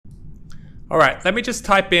All right, let me just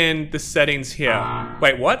type in the settings here.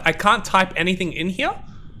 Wait, what? I can't type anything in here?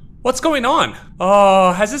 What's going on?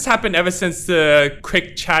 Oh, has this happened ever since the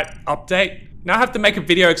quick chat update? Now I have to make a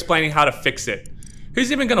video explaining how to fix it.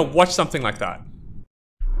 Who's even gonna watch something like that?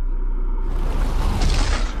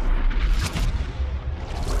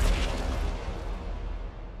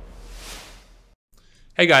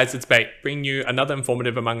 Hey guys, it's Bait, bringing you another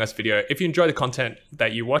informative Among Us video. If you enjoy the content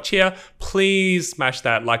that you watch here, please smash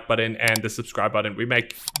that like button and the subscribe button. We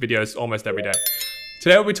make videos almost every day.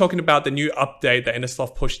 Today we'll be talking about the new update that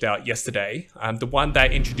Innersloth pushed out yesterday, the one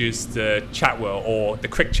that introduced the chat wheel or the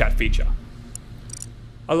quick chat feature.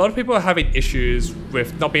 A lot of people are having issues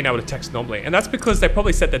with not being able to text normally, and that's because they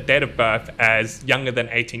probably set their date of birth as younger than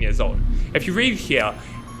 18 years old. If you read here,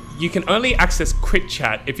 you can only access quick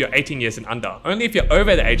chat if you're 18 years and under. Only if you're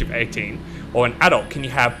over the age of 18 or an adult can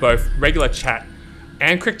you have both regular chat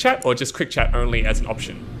and quick chat, or just quick chat only as an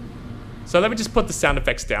option. So let me just put the sound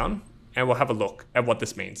effects down and we'll have a look at what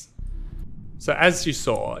this means. So as you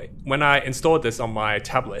saw, when I installed this on my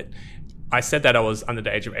tablet, I said that I was under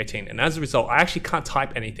the age of 18, and as a result, I actually can't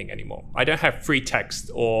type anything anymore. I don't have free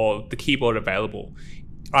text or the keyboard available,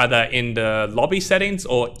 either in the lobby settings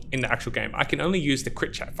or in the actual game. I can only use the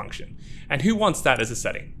quick chat function. And who wants that as a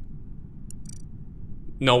setting?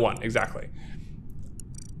 No one, exactly.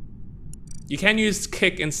 You can use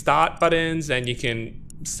kick and start buttons and you can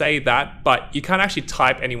say that, but you can't actually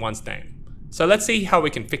type anyone's name. So let's see how we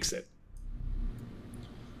can fix it.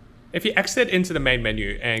 If you exit into the main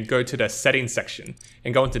menu and go to the settings section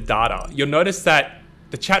and go into data, you'll notice that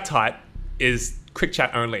the chat type is quick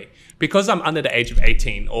chat only. Because I'm under the age of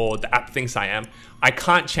 18, or the app thinks I am, I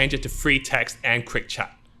can't change it to free text and quick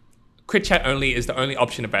chat. Quick chat only is the only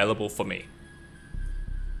option available for me.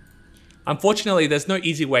 Unfortunately, there's no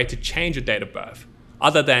easy way to change your date of birth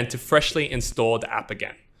other than to freshly install the app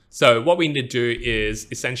again. So what we need to do is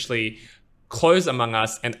essentially close Among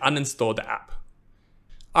Us and uninstall the app.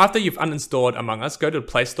 After you've uninstalled Among Us, go to the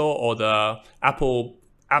Play Store or the Apple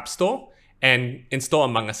App Store and install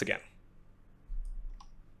Among Us again.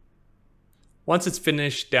 Once it's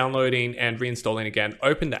finished downloading and reinstalling again,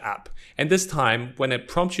 open the app. And this time, when it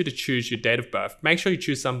prompts you to choose your date of birth, make sure you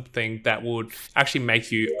choose something that would actually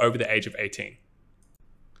make you over the age of 18.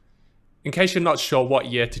 In case you're not sure what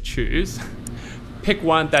year to choose, pick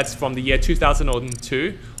one that's from the year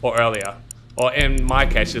 2002 or earlier. Or in my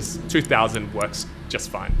case, just 2000 works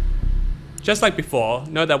just fine. Just like before,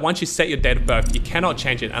 know that once you set your date of birth, you cannot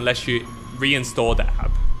change it unless you reinstall the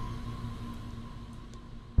app.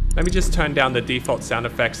 Let me just turn down the default sound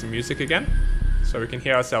effects and music again, so we can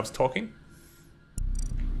hear ourselves talking.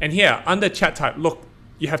 And here, under chat type, look,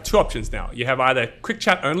 you have two options now. You have either quick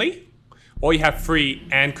chat only, or you have free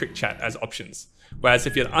and quick chat as options. Whereas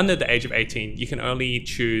if you're under the age of 18, you can only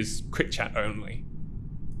choose quick chat only.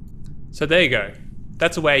 So there you go.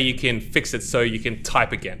 That's a way you can fix it so you can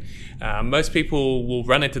type again. Most people will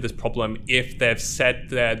run into this problem if they've set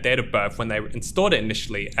their date of birth when they installed it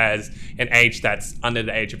initially as an age that's under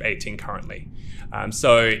the age of 18 currently.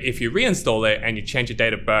 So if you reinstall it and you change your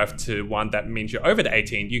date of birth to one that means you're over the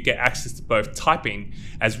 18, you get access to both typing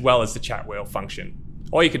as well as the chat wheel function.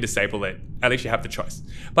 Or you can disable it, at least you have the choice.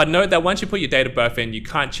 But note that once you put your date of birth in, you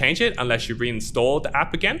can't change it unless you reinstall the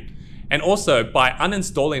app again. And also, by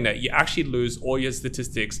uninstalling it, you actually lose all your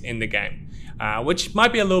statistics in the game, which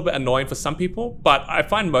might be a little bit annoying for some people, but I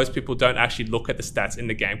find most people don't actually look at the stats in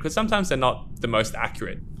the game because sometimes they're not the most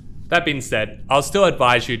accurate. That being said, I'll still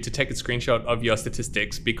advise you to take a screenshot of your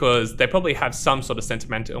statistics because they probably have some sort of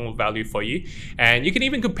sentimental value for you. And you can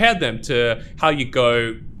even compare them to how you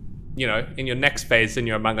go, in your next phase in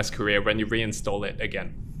your Among Us career when you reinstall it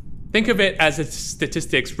again. Think of it as a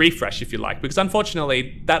statistics refresh if you like, because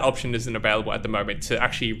unfortunately that option isn't available at the moment to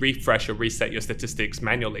actually refresh or reset your statistics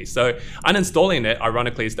manually. So uninstalling it,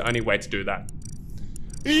 ironically, is the only way to do that.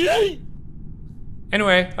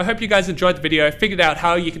 Anyway, I hope you guys enjoyed the video, figured out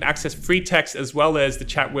how you can access free text as well as the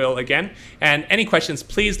chat wheel again. And any questions,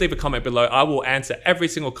 please leave a comment below. I will answer every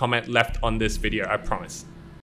single comment left on this video, I promise.